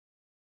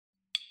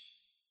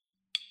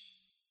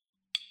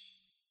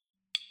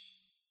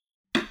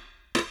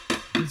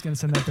Who's going to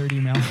send that third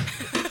email?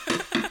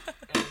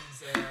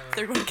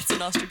 Third one gets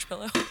an ostrich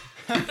pillow.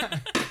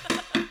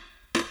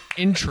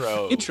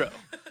 Intro.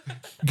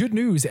 Good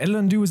news. Edit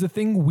Undo is a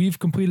thing. We've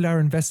completed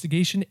our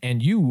investigation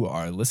and you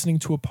are listening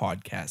to a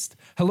podcast.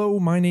 Hello,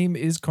 my name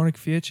is Karnik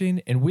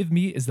Fiachin and with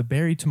me is the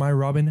Barry to my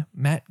Robin,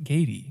 Matt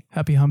Gady.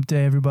 Happy hump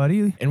day,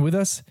 everybody. And with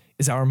us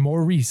is our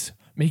Maurice,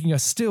 making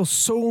us still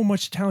so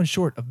much talent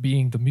short of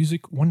being the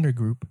music wonder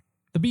group,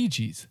 the Bee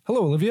Gees.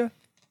 Hello, Olivia.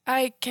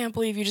 I can't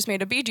believe you just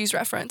made a Bee Gees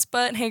reference,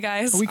 but hey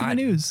guys. A week in the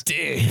news.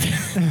 Did.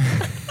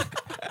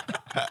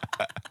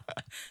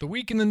 The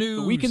week in the news.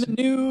 The week in the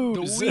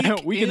news.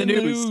 The week in the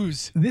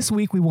news. This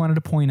week, we wanted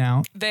to point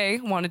out. They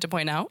wanted to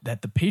point out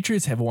That the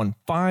Patriots have won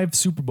 5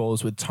 Super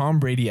Bowls with Tom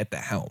Brady at the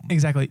helm.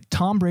 Exactly.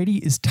 Tom Brady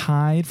is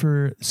tied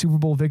for Super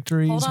Bowl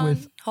victories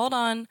with. Hold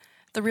on.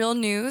 The real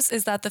news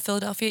is that the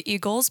Philadelphia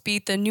Eagles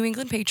beat the New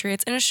England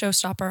Patriots in a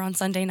showstopper on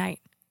Sunday night.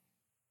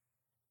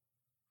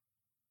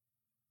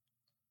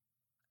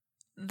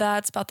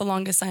 That's about the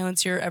longest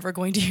silence you're ever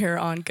going to hear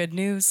on Good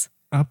News.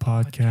 A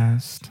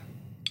podcast.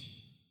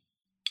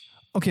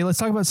 Okay, let's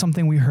talk about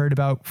something we heard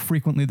about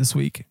frequently this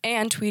week.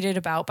 And tweeted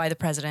about by the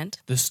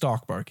president. The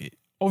stock market.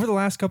 Over the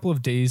last couple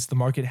of days, the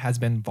market has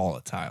been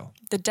volatile.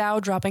 The Dow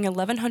dropping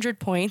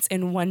 1,100 points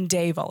in one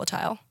day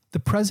volatile.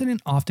 The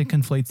president often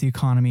conflates the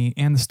economy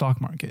and the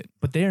stock market.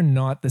 But they are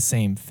not the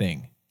same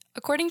thing.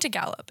 According to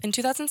Gallup, in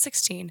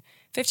 2016,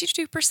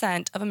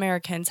 52% of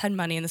Americans had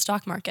money in the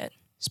stock market.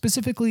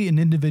 Specifically, an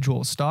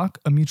individual stock,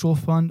 a mutual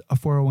fund, a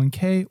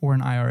 401k, or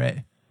an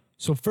IRA.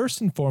 So first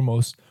and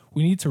foremost,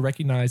 we need to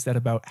recognize that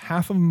about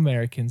half of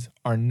Americans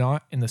are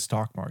not in the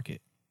stock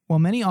market. While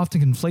many often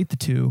conflate the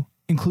two,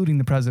 including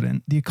the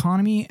president, the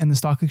economy and the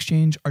stock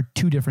exchange are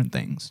two different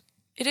things.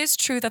 It is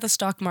true that the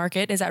stock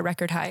market is at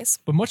record highs.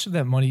 But much of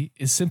that money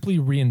is simply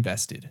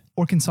reinvested.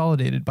 Or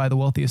consolidated by the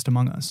wealthiest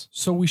among us.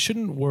 So we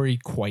shouldn't worry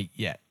quite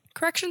yet.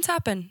 Corrections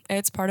happen.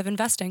 It's part of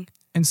investing.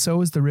 And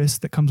so is the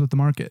risk that comes with the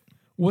market.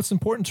 What's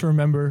important to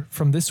remember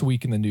from this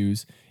week in the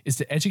news is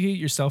to educate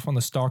yourself on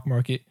the stock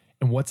market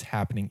and what's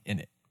happening in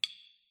it.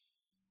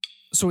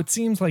 So it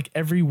seems like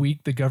every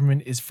week the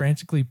government is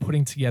frantically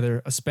putting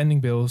together a spending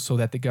bill so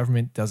that the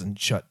government doesn't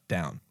shut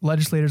down.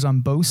 Legislators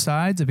on both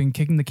sides have been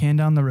kicking the can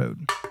down the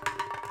road.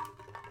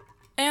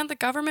 And the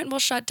government will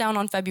shut down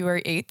on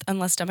February 8th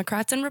unless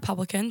Democrats and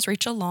Republicans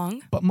reach a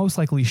long, but most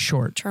likely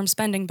short, term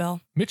spending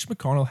bill. Mitch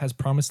McConnell has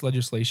promised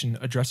legislation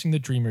addressing the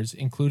Dreamers,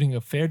 including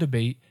a fair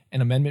debate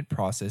and amendment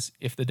process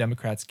if the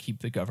Democrats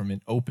keep the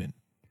government open.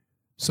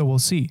 So we'll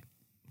see.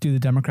 Do the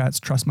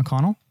Democrats trust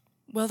McConnell?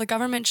 Will the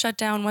government shut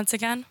down once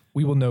again?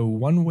 We will know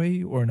one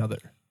way or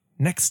another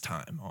next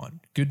time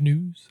on Good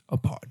News, a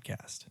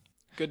podcast.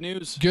 Good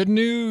news. Good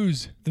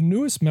news. The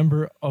newest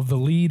member of the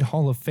Lead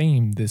Hall of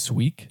Fame this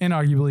week, and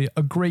arguably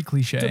a great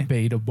cliche,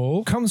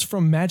 debatable, comes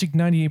from Magic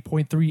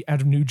 98.3 out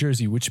of New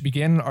Jersey, which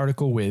began an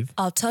article with,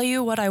 "I'll tell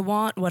you what I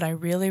want, what I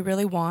really,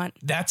 really want."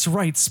 That's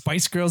right,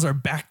 Spice Girls are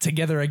back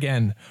together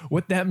again.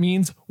 What that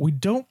means, we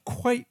don't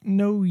quite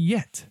know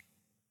yet.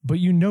 But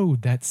you know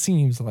that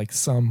seems like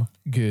some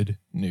good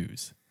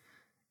news.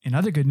 In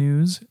other good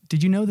news,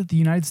 did you know that the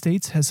United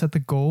States has set the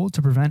goal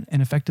to prevent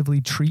and effectively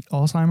treat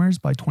Alzheimer's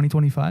by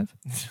 2025?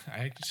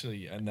 I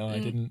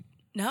didn't.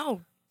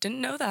 No,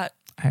 didn't know that.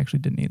 I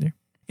actually didn't either.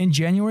 In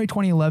January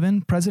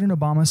 2011, President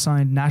Obama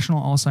signed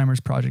National Alzheimer's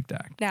Project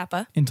Act,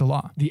 NAPA, into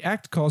law. The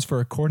act calls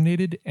for a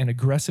coordinated and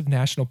aggressive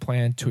national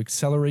plan to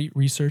accelerate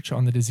research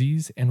on the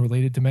disease and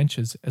related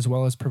dementias, as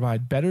well as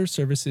provide better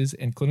services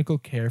and clinical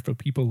care for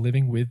people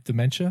living with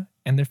dementia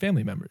and their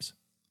family members.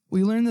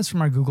 We learned this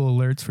from our Google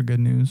Alerts for good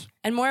news.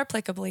 And more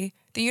applicably,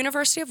 the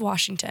University of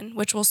Washington,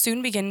 which will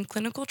soon begin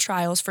clinical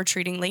trials for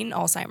treating latent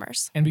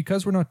Alzheimer's. And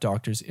because we're not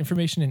doctors,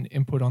 information and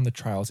input on the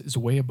trials is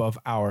way above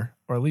our,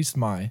 or at least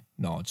my,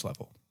 knowledge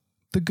level.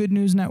 The Good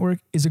News Network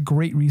is a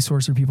great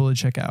resource for people to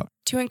check out.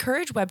 To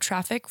encourage web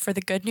traffic for the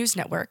Good News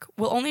Network,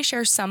 we'll only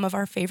share some of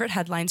our favorite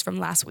headlines from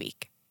last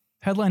week.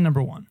 Headline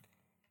number 1.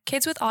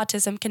 Kids with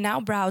autism can now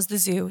browse the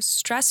zoo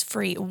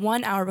stress-free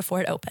 1 hour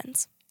before it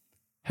opens.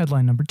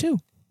 Headline number 2.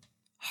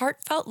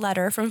 Heartfelt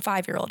letter from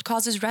 5-year-old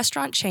causes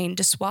restaurant chain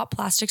to swap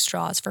plastic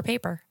straws for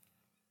paper.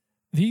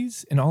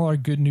 These and all our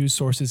good news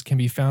sources can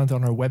be found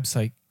on our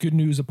website,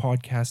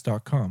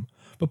 goodnewsapodcast.com.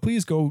 But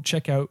please go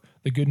check out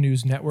the Good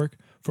News Network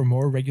for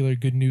more regular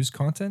good news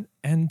content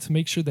and to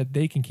make sure that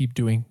they can keep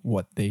doing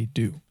what they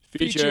do.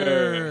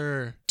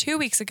 Feature. 2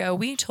 weeks ago,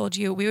 we told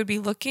you we would be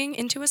looking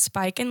into a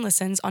spike in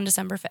listens on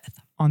December 5th.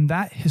 On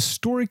that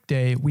historic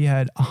day, we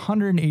had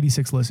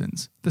 186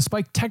 listens. The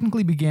spike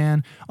technically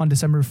began on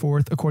December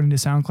 4th, according to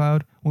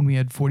SoundCloud, when we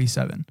had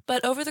 47.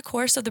 But over the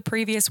course of the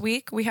previous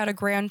week, we had a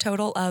grand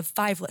total of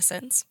 5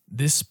 listens.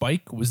 This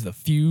spike was the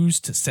fuse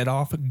to set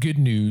off Good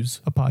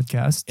News, a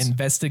podcast,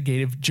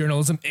 investigative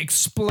journalism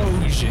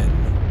explosion.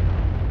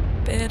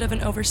 Bit of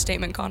an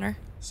overstatement, Connor.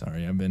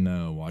 Sorry, I've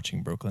been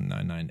watching Brooklyn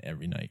Nine-Nine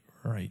every night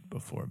right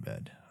before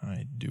bed.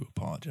 I do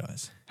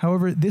apologize.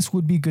 However, this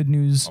would be good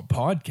news. A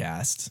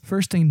podcast.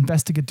 First, an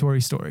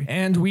investigatory story.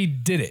 And we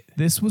did it.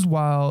 This was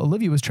while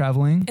Olivia was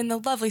traveling. In the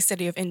lovely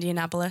city of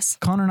Indianapolis.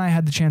 Connor and I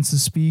had the chance to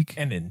speak.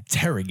 And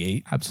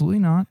interrogate. Absolutely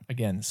not.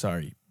 Again,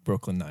 sorry,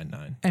 Brooklyn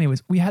Nine-Nine.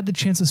 Anyways, we had the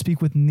chance to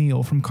speak with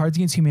Neil from Cards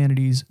Against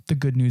Humanity's The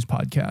Good News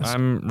podcast.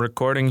 I'm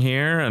recording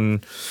here,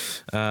 and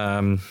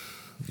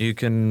you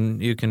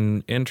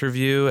can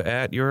interview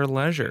at your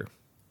leisure.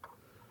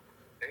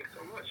 Thanks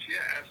so much. Yeah,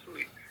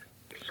 absolutely.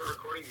 Mr.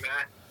 Recording,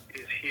 Matt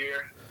is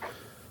here.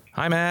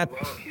 Hi, Matt.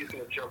 Well, he's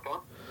going to jump on.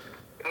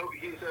 Oh,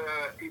 he's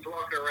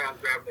walking around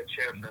grabbing a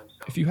chair for himself.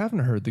 If you haven't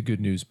heard the Good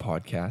News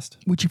podcast,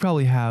 Which you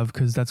probably have,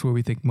 because that's where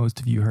we think most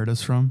of you heard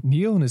us from.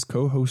 Neil and his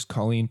co-host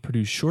Colleen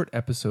produce short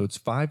episodes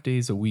 5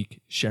 days a week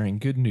sharing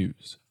good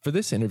news. For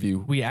this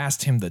interview, we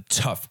asked him the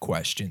tough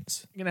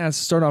questions. I'm going to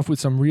start off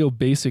with some real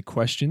basic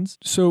questions.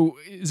 So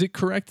is it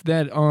correct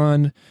that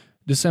on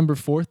December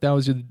 4th, that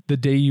was the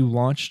day you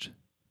launched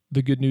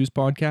the Good News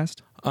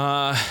podcast?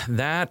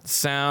 That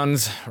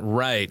sounds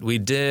right.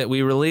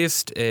 We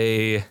released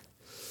a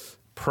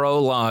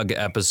prologue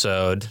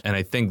episode, and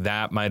I think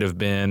that might have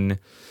been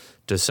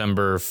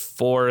December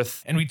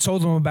 4th. And we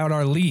told them about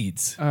our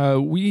leads.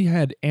 We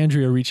had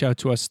Andrea reach out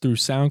to us through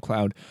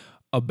SoundCloud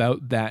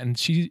about that, and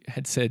she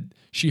had said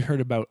she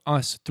heard about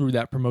us through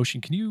that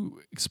promotion. Can you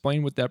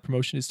explain what that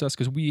promotion is to us?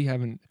 Because we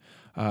haven't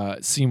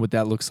seen what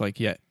that looks like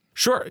yet.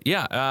 Sure,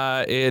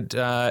 yeah.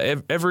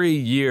 Every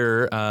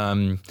year,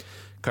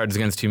 Cards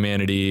Against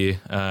Humanity,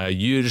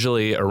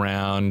 usually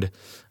around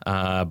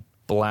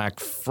Black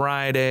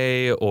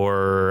Friday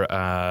or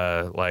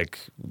like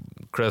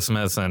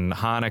Christmas and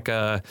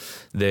Hanukkah,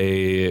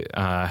 they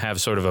have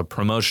sort of a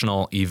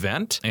promotional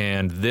event.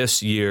 And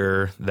this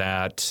year,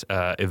 that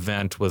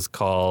event was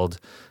called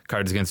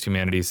Cards Against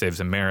Humanity Saves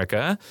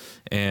America.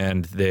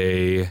 And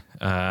they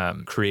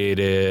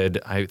created,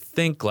 I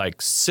think, like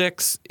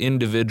 6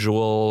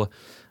 individual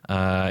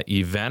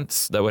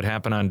events that would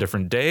happen on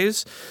different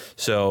days.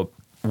 So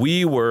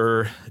we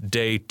were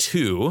day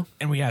 2.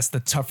 And we asked the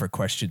tougher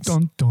questions.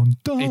 Dun, dun,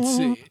 dun. It's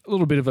a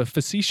little bit of a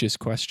facetious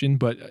question,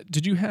 but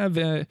did you have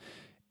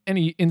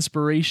any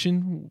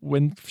inspiration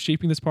when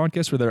shaping this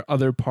podcast? Were there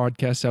other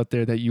podcasts out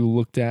there that you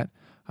looked at,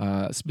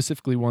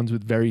 specifically ones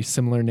with very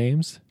similar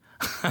names?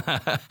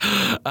 That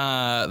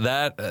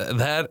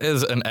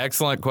is an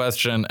excellent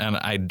question, and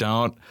I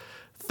don't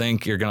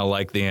think you're going to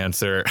like the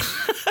answer.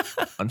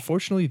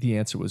 Unfortunately, the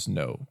answer was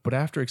no. But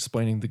after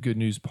explaining the Good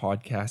News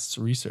podcast's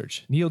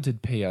research, Neil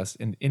did pay us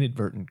an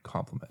inadvertent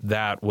compliment.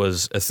 That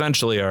was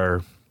essentially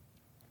our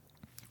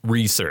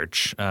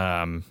research,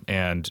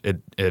 and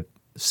it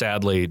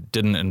sadly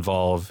didn't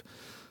involve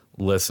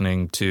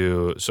listening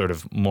to sort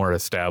of more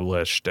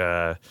established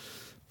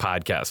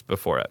podcasts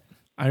before it.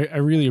 I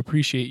really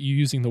appreciate you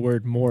using the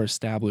word more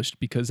established,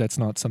 because that's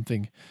not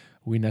something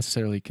we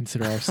necessarily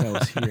consider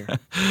ourselves here.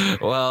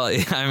 Well,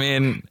 I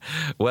mean,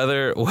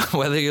 whether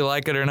you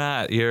like it or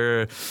not,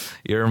 you're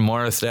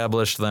more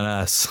established than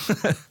us.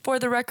 For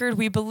the record,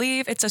 we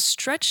believe it's a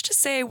stretch to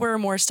say we're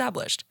more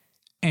established.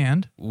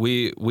 And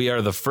we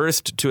are the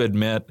first to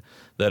admit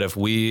that if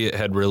we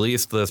had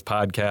released this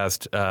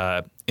podcast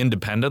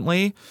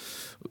independently,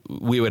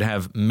 we would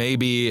have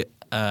maybe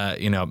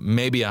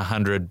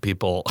 100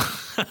 people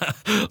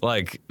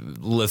like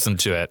listen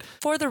to it.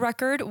 For the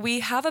record, we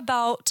have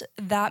about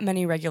that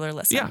many regular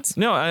listens.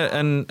 Yeah, no,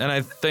 and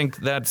I think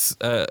that's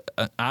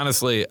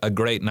honestly a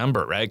great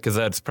number, right? Because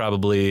that's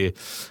probably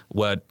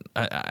what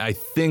I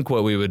think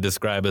what we would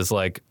describe as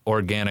like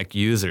organic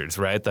users,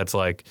 right? That's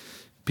like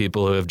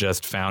people who have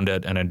just found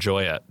it and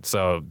enjoy it.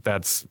 So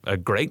that's a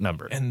great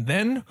number. And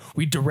then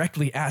we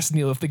directly asked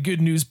Neil if the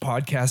Good News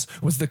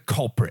podcast was the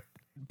culprit.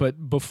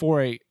 But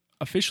before I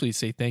officially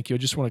say thank you, I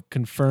just want to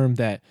confirm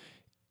that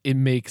it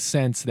makes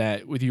sense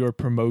that with your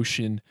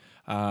promotion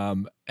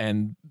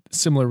and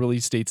similar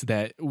release dates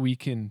that we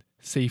can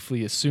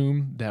safely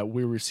assume that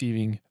we're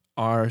receiving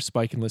our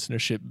spike in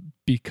listenership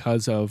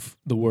because of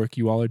the work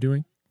you all are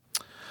doing?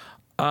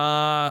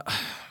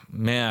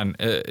 Man,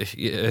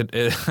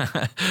 it's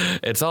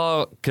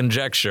all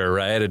conjecture,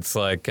 right? It's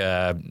like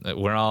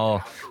we're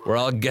all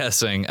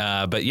guessing.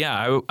 But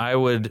yeah, I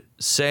would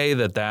say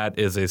that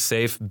is a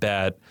safe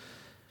bet,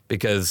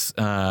 because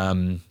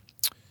Cards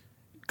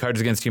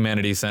Against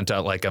Humanity sent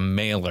out like a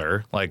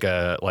mailer, like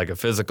a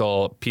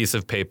physical piece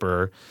of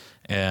paper,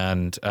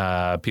 and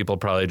people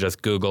probably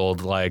just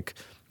Googled like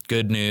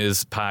Good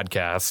News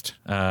podcast,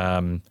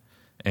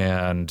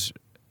 and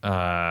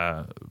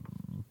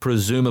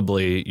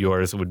presumably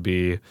yours would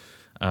be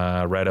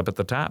right up at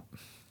the top.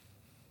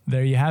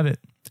 there you have it.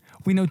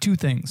 We know 2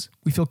 things.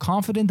 We feel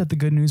confident that the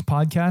Good News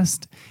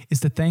podcast is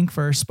to thank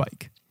for our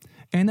spike,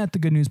 and that the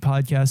Good News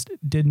podcast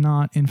did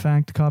not, in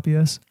fact, copy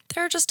us.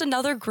 They're just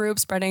another group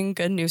spreading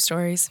good news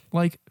stories.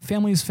 Like,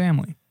 family is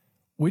family.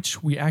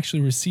 Which we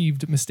actually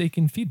received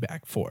mistaken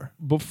feedback for.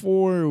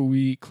 Before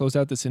we close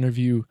out this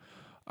interview,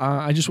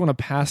 I just want to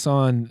pass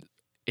on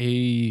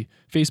a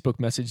Facebook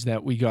message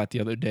that we got the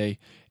other day.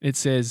 It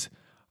says,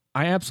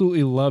 I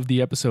absolutely love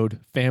the episode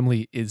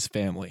Family is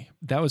Family.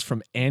 That was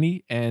from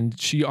Annie, and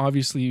she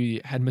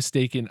obviously had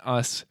mistaken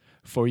us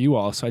for you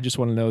all. So I just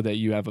want to know that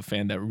you have a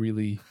fan that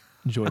really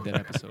enjoyed that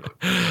episode.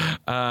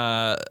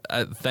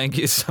 Thank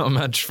you so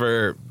much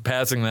for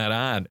passing that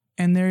on.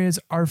 And there is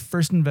our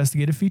first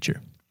investigative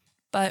feature.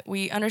 But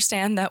we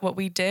understand that what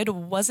we did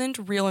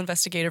wasn't real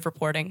investigative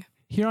reporting.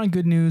 Here on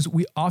Good News,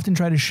 we often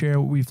try to share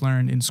what we've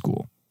learned in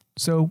school.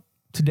 So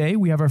today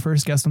we have our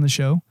first guest on the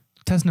show,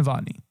 Tess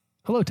Novotny.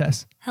 Hello,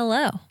 Tess.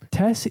 Hello.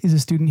 Tess is a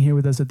student here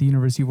with us at the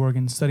University of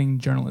Oregon studying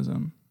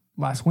journalism.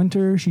 Last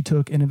winter, she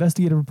took an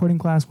investigative reporting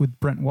class with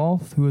Brent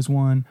Wolf, who has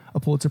won a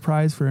Pulitzer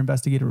Prize for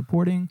investigative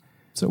reporting.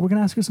 So we're going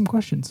to ask her some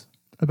questions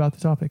about the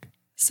topic.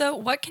 So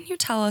what can you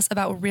tell us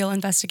about real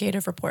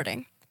investigative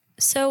reporting?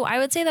 So I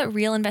would say that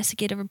real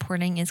investigative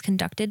reporting is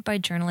conducted by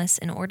journalists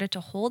in order to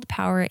hold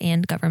power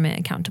and government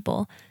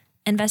accountable.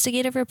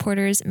 Investigative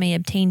reporters may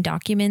obtain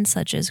documents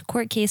such as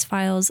court case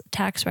files,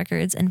 tax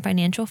records, and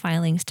financial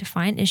filings to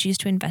find issues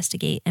to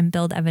investigate and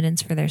build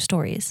evidence for their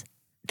stories.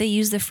 They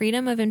use the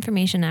Freedom of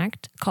Information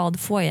Act, called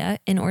FOIA,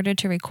 in order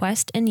to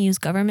request and use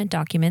government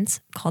documents,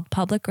 called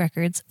public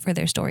records, for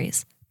their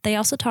stories. They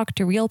also talk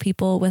to real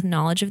people with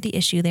knowledge of the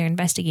issue they're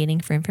investigating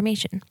for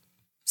information.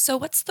 So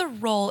what's the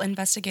role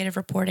investigative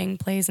reporting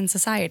plays in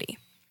society?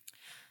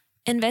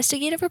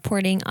 Investigative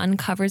reporting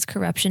uncovers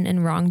corruption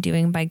and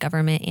wrongdoing by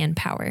government and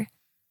power.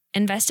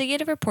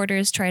 Investigative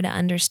reporters try to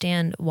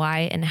understand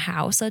why and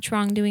how such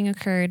wrongdoing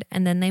occurred,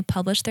 and then they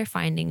publish their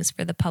findings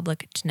for the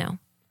public to know.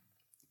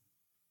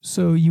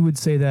 So you would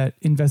say that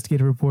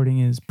investigative reporting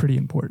is pretty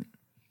important.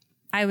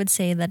 I would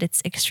say that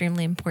it's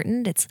extremely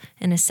important. It's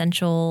an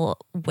essential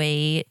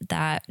way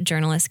that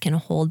journalists can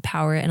hold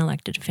power and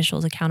elected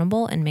officials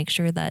accountable and make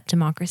sure that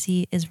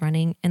democracy is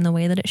running in the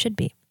way that it should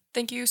be.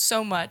 Thank you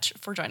so much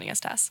for joining us,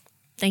 Tess.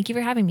 Thank you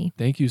for having me.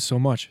 Thank you so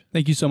much.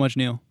 Thank you so much,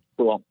 Neil.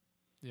 Cool.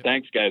 Yep.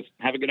 Thanks, guys.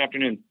 Have a good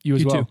afternoon. You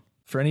as You well. too.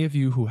 For any of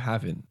you who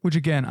haven't, Which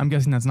again, I'm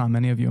guessing that's not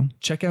many of you.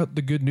 check out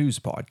the Good News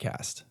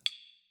podcast.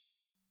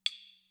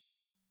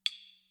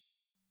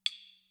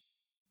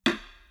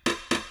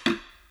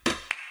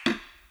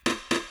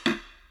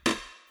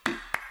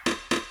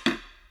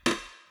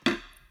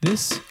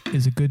 This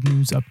is a Good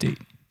News update.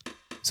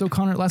 So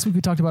Connor, last week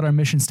we talked about our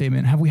mission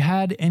statement. Have we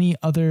had any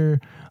other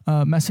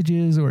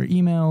messages or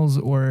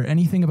emails or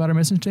anything about our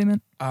mission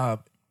statement?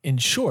 In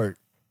short,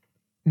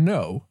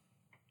 no.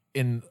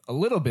 In a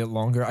little bit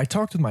longer, I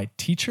talked with my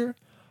teacher,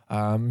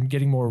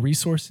 getting more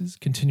resources,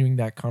 continuing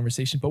that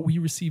conversation, but we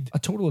received a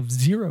total of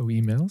 0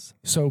 emails.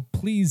 So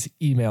please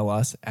email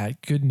us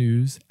at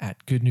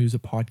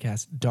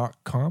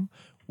goodnews@goodnewsapodcast.com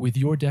with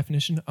your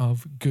definition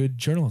of good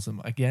journalism.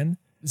 Again,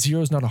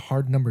 0 is not a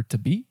hard number to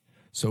beat.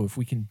 So if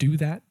we can do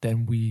that,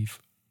 then we've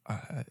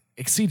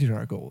exceeded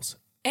our goals.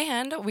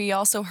 And we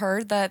also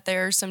heard that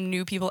there's some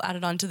new people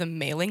added onto the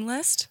mailing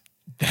list.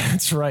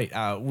 That's right.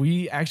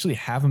 We actually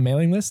have a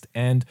mailing list,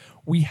 and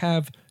we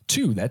have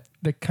 2. That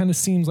kind of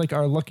seems like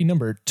our lucky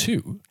number,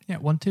 2. Yeah,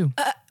 1, 2.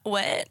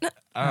 What?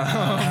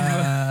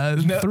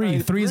 3.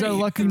 3 is our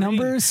lucky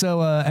number. So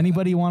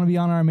anybody want to be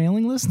on our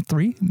mailing list?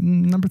 3,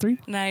 number 3.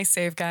 Nice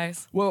save,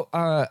 guys. Well,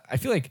 I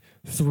feel like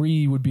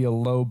 3 would be a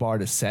low bar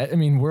to set. I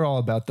mean, we're all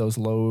about those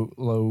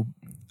low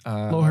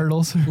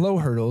hurdles. low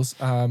hurdles.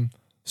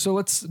 So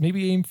let's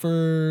maybe aim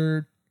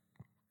for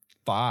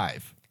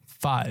 5.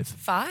 5.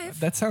 5?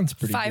 That sounds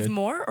pretty 5 good.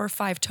 more or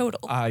 5 total?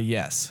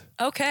 Yes.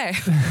 Okay.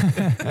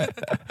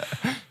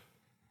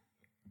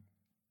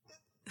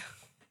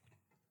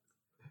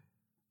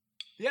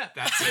 Yeah,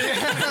 that's it.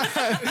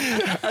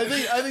 I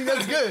think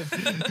that's good.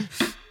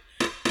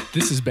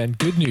 This has been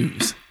Good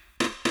News.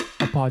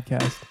 A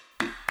podcast.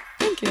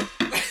 Thank you.